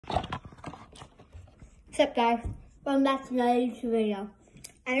up, guys? Welcome back to another YouTube video.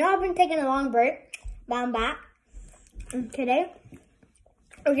 I know I've been taking a long break, but I'm back. And today,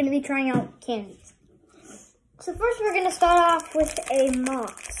 we're going to be trying out candies. So first, we're going to start off with a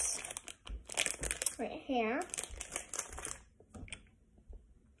Mox. Right here.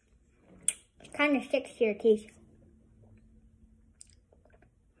 Kind of sticks to your teeth.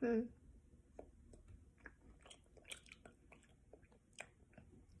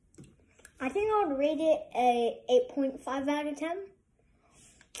 I think I would rate it a 8.5 out of 10.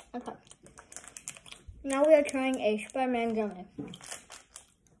 Okay. Now we are trying a Spider-Man gummy.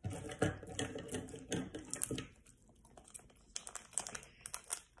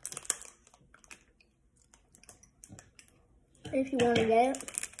 If you want to get it.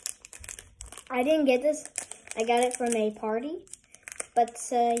 I didn't get this. I got it from a party. But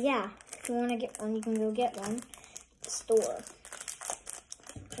yeah, if you want to get one, you can go get one at the store.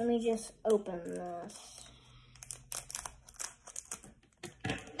 Let me just open this.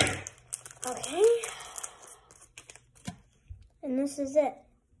 Okay. And this is it.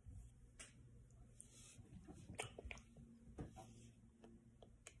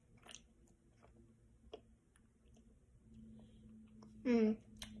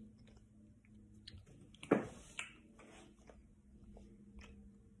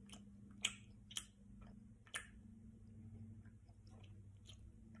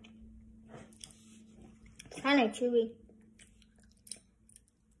 Kind of chewy.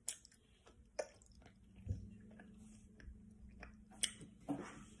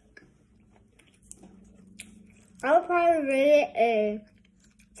 I would probably rate it a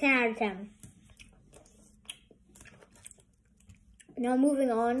 10 out of 10. Now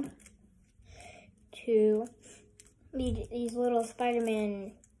moving on to these little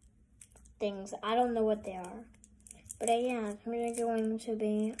Spider-Man things. I don't know what they are. But yeah, I'm going to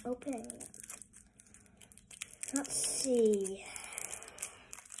be opening them. Let's see.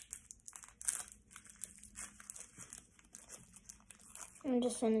 I'm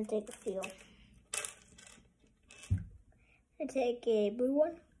just gonna take a feel. I take a blue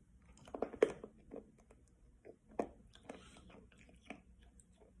one.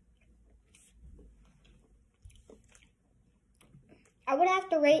 I would have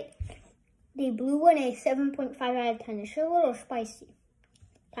to rate the blue one a 7.5 out of 10. It's a little spicy.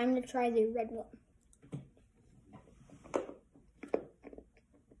 Time to try the red one.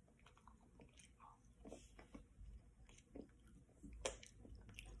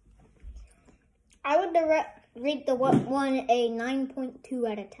 I would rate the one a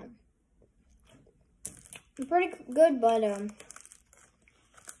 9.2 out of 10. Pretty good, but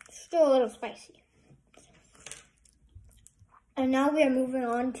still a little spicy. And now we are moving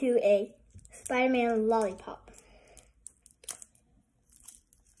on to a Spider-Man lollipop.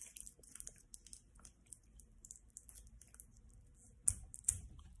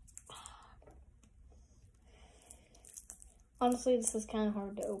 Honestly, this is kind of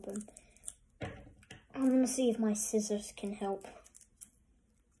hard to open. I'm gonna see if my scissors can help.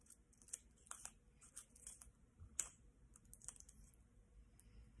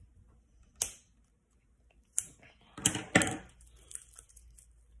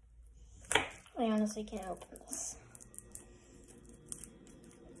 I honestly can't open this.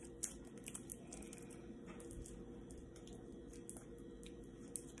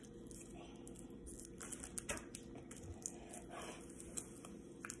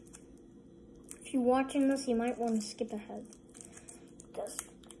 If you're watching this, you might want to skip ahead. Because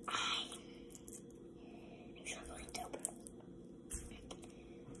I'm struggling to open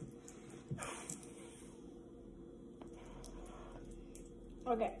it.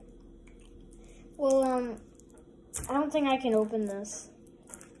 Okay. Well, I don't think I can open this.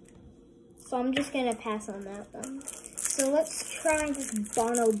 So I'm just going to pass on that one. So let's try this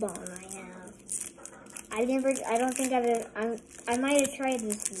Bonobon I have. I don't think I might have tried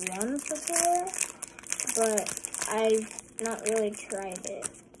this once before, but I've not really tried it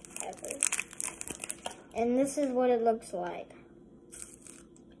ever. And this is what it looks like.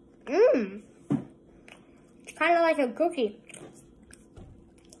 It's kind of like a cookie.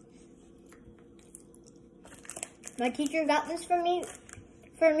 My teacher got this for me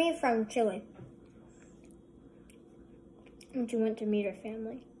from Chile. When she went to meet her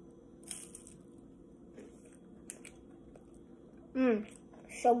family.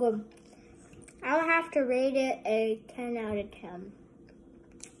 So good. I'll have to rate it a 10 out of 10.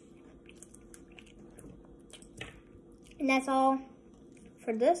 And that's all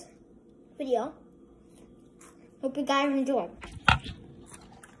for this video. Hope you guys enjoyed.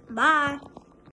 Bye.